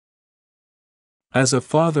As a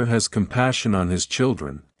father has compassion on his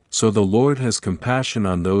children, so the Lord has compassion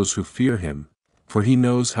on those who fear him, for he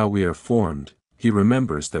knows how we are formed, he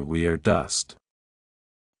remembers that we are dust.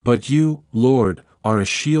 But you, Lord, are a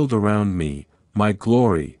shield around me, my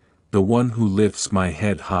glory, the one who lifts my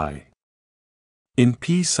head high. In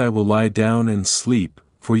peace I will lie down and sleep,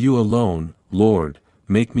 for you alone, Lord,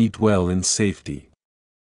 make me dwell in safety.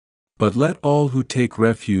 But let all who take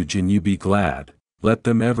refuge in you be glad, let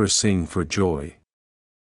them ever sing for joy.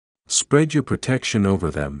 Spread your protection over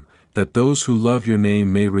them, that those who love your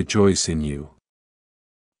name may rejoice in you.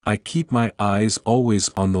 I keep my eyes always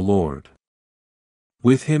on the Lord.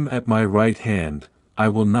 With him at my right hand, I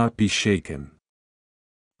will not be shaken.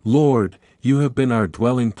 Lord, you have been our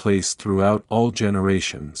dwelling place throughout all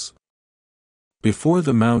generations. Before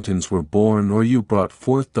the mountains were born or you brought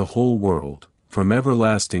forth the whole world, from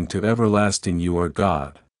everlasting to everlasting you are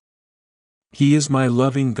God. He is my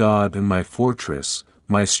loving God and my fortress,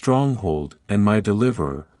 my stronghold and my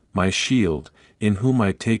deliverer, my shield, in whom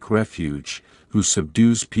I take refuge, who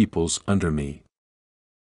subdues peoples under me.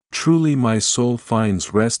 Truly my soul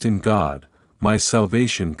finds rest in God, my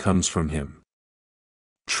salvation comes from him.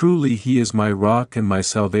 Truly he is my rock and my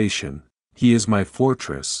salvation, he is my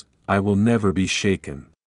fortress, I will never be shaken.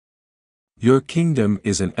 Your kingdom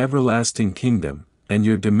is an everlasting kingdom, and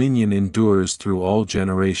your dominion endures through all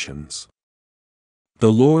generations.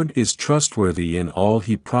 The Lord is trustworthy in all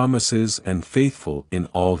he promises and faithful in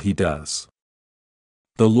all he does.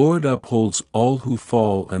 The Lord upholds all who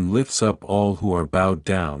fall and lifts up all who are bowed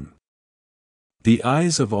down. The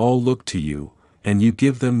eyes of all look to you, and you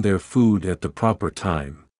give them their food at the proper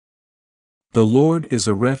time. The Lord is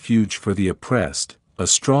a refuge for the oppressed, a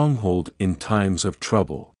stronghold in times of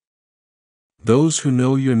trouble. Those who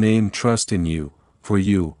know your name trust in you, for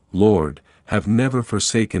you, Lord, have never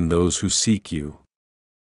forsaken those who seek you.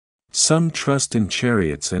 Some trust in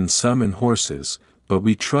chariots and some in horses, but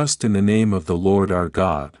we trust in the name of the Lord our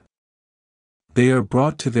God. They are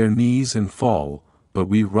brought to their knees and fall, but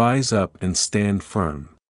we rise up and stand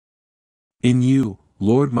firm. In you,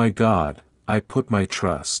 Lord my God, I put my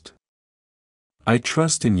trust. I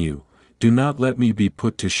trust in you, do not let me be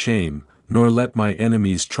put to shame, nor let my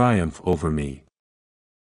enemies triumph over me.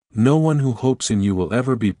 No one who hopes in you will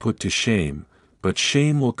ever be put to shame, but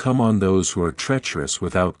shame will come on those who are treacherous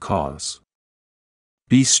without cause.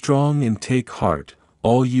 Be strong and take heart,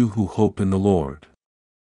 all you who hope in the Lord.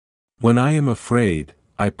 When I am afraid,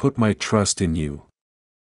 I put my trust in you.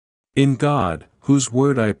 In God, whose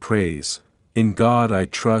word I praise, in God I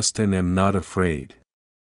trust and am not afraid.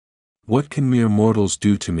 What can mere mortals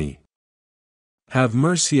do to me? Have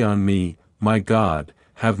mercy on me, my God,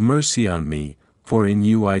 have mercy on me, for in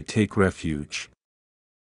you I take refuge.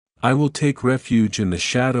 I will take refuge in the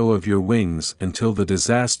shadow of your wings until the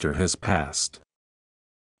disaster has passed.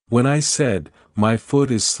 When I said, my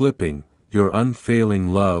foot is slipping, your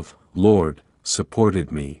unfailing love, Lord,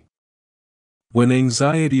 supported me. When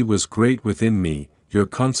anxiety was great within me, your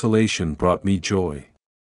consolation brought me joy.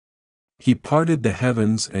 He parted the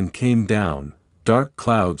heavens and came down, dark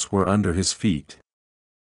clouds were under his feet.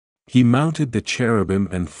 He mounted the cherubim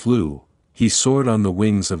and flew, he soared on the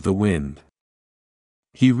wings of the wind.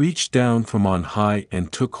 He reached down from on high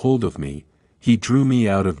and took hold of me, he drew me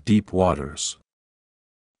out of deep waters.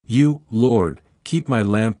 You, Lord, keep my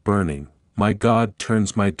lamp burning, my God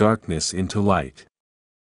turns my darkness into light.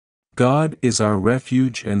 God is our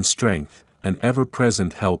refuge and strength, an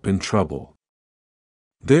ever-present help in trouble.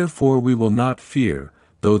 Therefore we will not fear,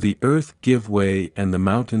 though the earth give way and the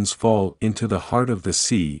mountains fall into the heart of the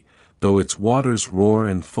sea, though its waters roar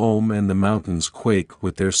and foam and the mountains quake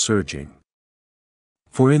with their surging.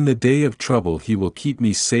 For in the day of trouble he will keep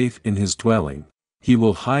me safe in his dwelling, he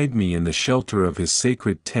will hide me in the shelter of his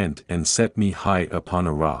sacred tent and set me high upon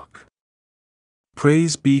a rock.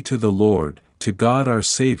 Praise be to the Lord, to God our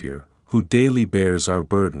Savior, who daily bears our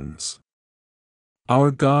burdens.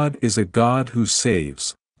 Our God is a God who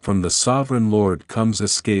saves, from the sovereign Lord comes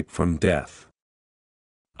escape from death.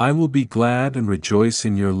 I will be glad and rejoice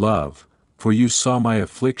in your love, for you saw my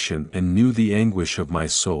affliction and knew the anguish of my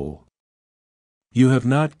soul. You have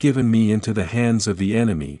not given me into the hands of the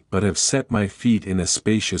enemy but have set my feet in a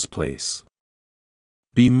spacious place.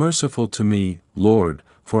 Be merciful to me, Lord,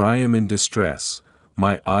 for I am in distress,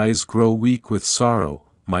 my eyes grow weak with sorrow,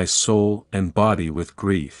 my soul and body with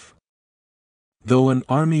grief. Though an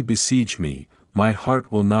army besiege me, my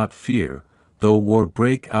heart will not fear, though war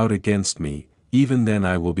break out against me, even then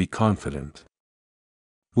I will be confident.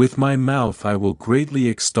 With my mouth I will greatly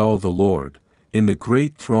extol the Lord, in the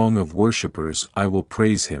great throng of worshippers I will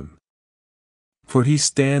praise him. For he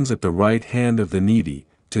stands at the right hand of the needy,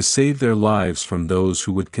 to save their lives from those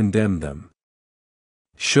who would condemn them.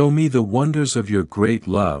 Show me the wonders of your great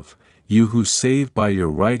love, you who save by your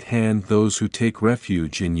right hand those who take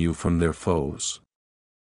refuge in you from their foes.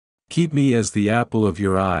 Keep me as the apple of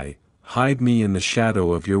your eye, hide me in the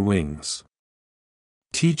shadow of your wings.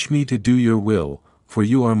 Teach me to do your will, for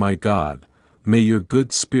you are my God, may your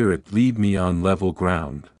good spirit lead me on level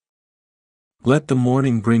ground. Let the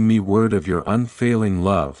morning bring me word of your unfailing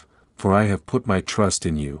love, for I have put my trust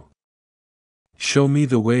in you. Show me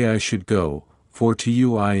the way I should go, for to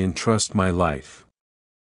you I entrust my life.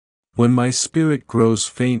 When my spirit grows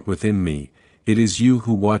faint within me, it is you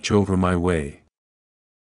who watch over my way.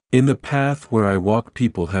 In the path where I walk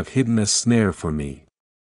people have hidden a snare for me.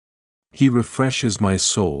 He refreshes my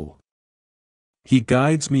soul. He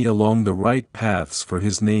guides me along the right paths for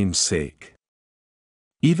his name's sake.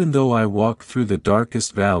 Even though I walk through the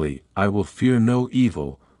darkest valley, I will fear no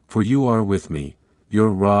evil, for you are with me, your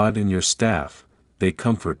rod and your staff, they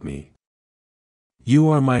comfort me. You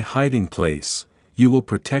are my hiding place, you will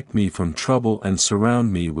protect me from trouble and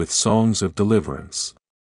surround me with songs of deliverance.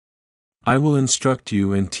 I will instruct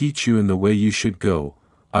you and teach you in the way you should go,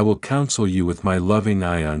 I will counsel you with my loving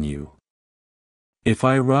eye on you. If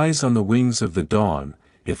I rise on the wings of the dawn,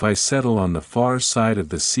 if I settle on the far side of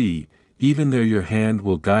the sea, even there your hand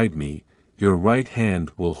will guide me, your right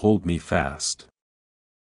hand will hold me fast.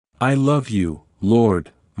 I love you,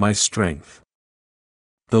 Lord, my strength.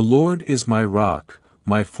 The Lord is my rock,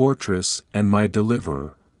 my fortress and my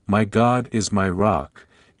deliverer, my God is my rock,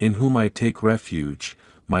 in whom I take refuge,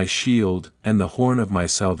 my shield and the horn of my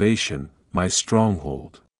salvation, my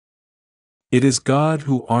stronghold. It is God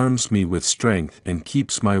who arms me with strength and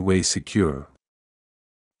keeps my way secure.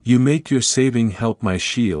 You make your saving help my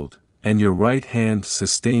shield, and your right hand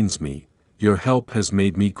sustains me, your help has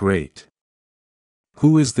made me great.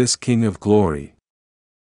 Who is this King of glory?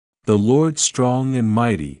 The Lord strong and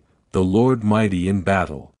mighty, the Lord mighty in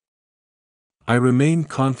battle. I remain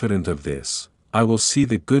confident of this, I will see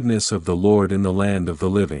the goodness of the Lord in the land of the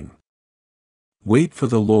living. Wait for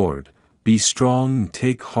the Lord, be strong and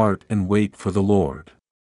take heart and wait for the Lord.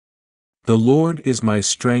 The Lord is my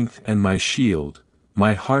strength and my shield,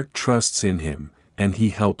 my heart trusts in him, and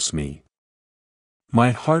he helps me.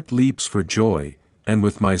 My heart leaps for joy, and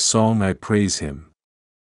with my song I praise him.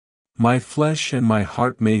 My flesh and my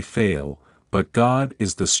heart may fail, but God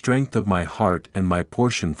is the strength of my heart and my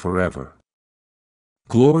portion forever.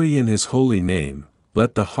 Glory in his holy name,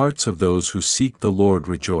 let the hearts of those who seek the Lord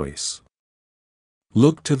rejoice.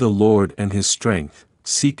 Look to the Lord and his strength,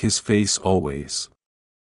 seek his face always.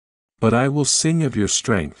 But I will sing of your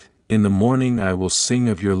strength, in the morning I will sing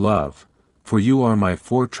of your love, for you are my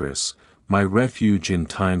fortress, my refuge in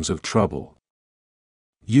times of trouble.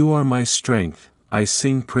 You are my strength, I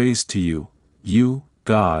sing praise to you, you,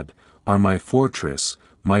 God, are my fortress,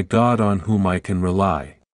 my God on whom I can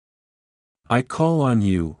rely. I call on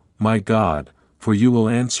you, my God, for you will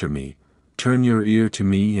answer me, turn your ear to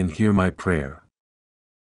me and hear my prayer.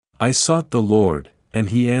 I sought the Lord, and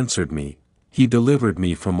he answered me, he delivered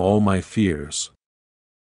me from all my fears.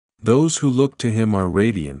 Those who look to him are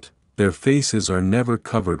radiant, their faces are never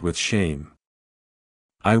covered with shame.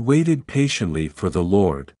 I waited patiently for the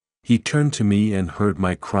Lord, he turned to me and heard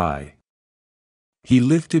my cry. He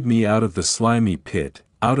lifted me out of the slimy pit,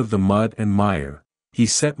 out of the mud and mire, he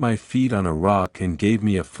set my feet on a rock and gave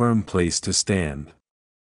me a firm place to stand.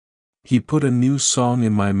 He put a new song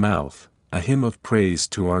in my mouth, a hymn of praise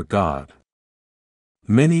to our God.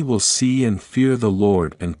 Many will see and fear the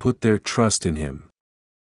Lord and put their trust in him.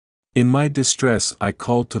 In my distress I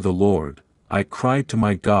called to the Lord, I cried to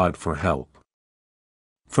my God for help.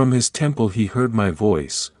 From his temple he heard my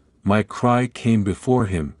voice, my cry came before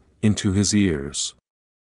him, into his ears.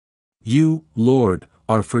 You, Lord,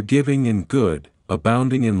 are forgiving and good,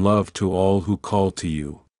 abounding in love to all who call to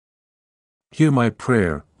you. Hear my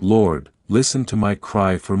prayer, Lord, listen to my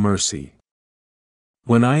cry for mercy.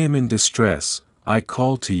 When I am in distress, I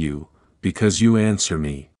call to you, because you answer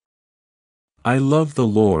me. I love the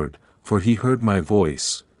Lord, for he heard my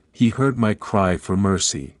voice, he heard my cry for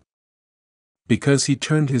mercy. Because he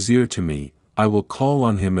turned his ear to me, I will call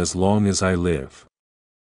on him as long as I live.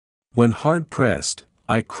 When hard pressed,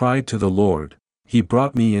 I cried to the Lord, he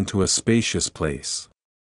brought me into a spacious place.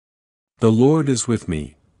 The Lord is with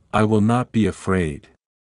me, I will not be afraid.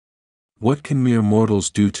 What can mere mortals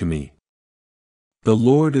do to me? The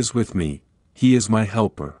Lord is with me, he is my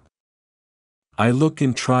helper. I look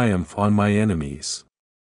in triumph on my enemies.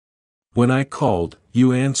 When I called,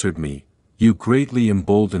 you answered me, you greatly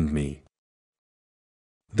emboldened me.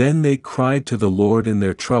 Then they cried to the Lord in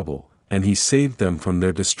their trouble, and he saved them from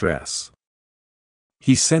their distress.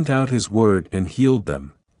 He sent out his word and healed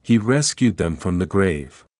them, he rescued them from the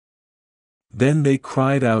grave. Then they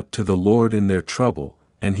cried out to the Lord in their trouble,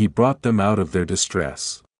 and he brought them out of their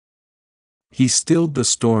distress. He stilled the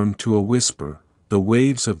storm to a whisper, the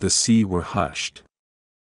waves of the sea were hushed.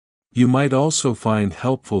 You might also find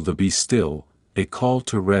helpful the be still, a call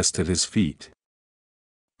to rest at his feet.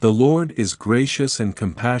 The Lord is gracious and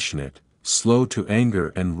compassionate, slow to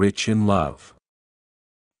anger and rich in love.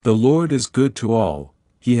 The Lord is good to all,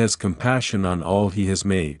 he has compassion on all he has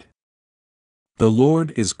made. The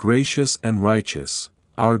Lord is gracious and righteous,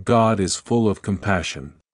 our God is full of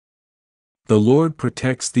compassion. The Lord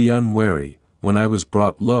protects the unwary, when I was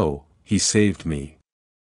brought low, he saved me.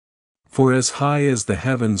 For as high as the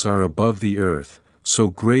heavens are above the earth, so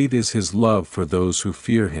great is his love for those who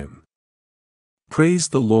fear him. Praise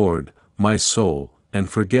the Lord, my soul, and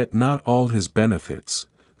forget not all his benefits,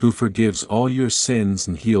 who forgives all your sins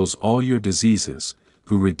and heals all your diseases,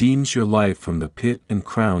 who redeems your life from the pit and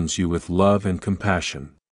crowns you with love and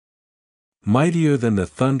compassion. Mightier than the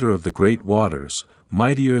thunder of the great waters,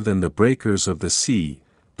 mightier than the breakers of the sea,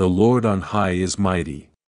 the Lord on high is mighty.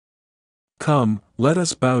 Come, let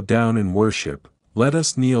us bow down and worship, let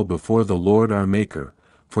us kneel before the Lord our Maker,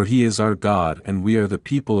 for he is our God and we are the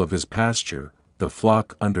people of his pasture, the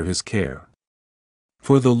flock under his care.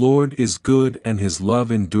 For the Lord is good and his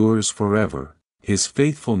love endures forever, his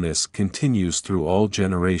faithfulness continues through all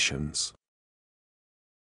generations.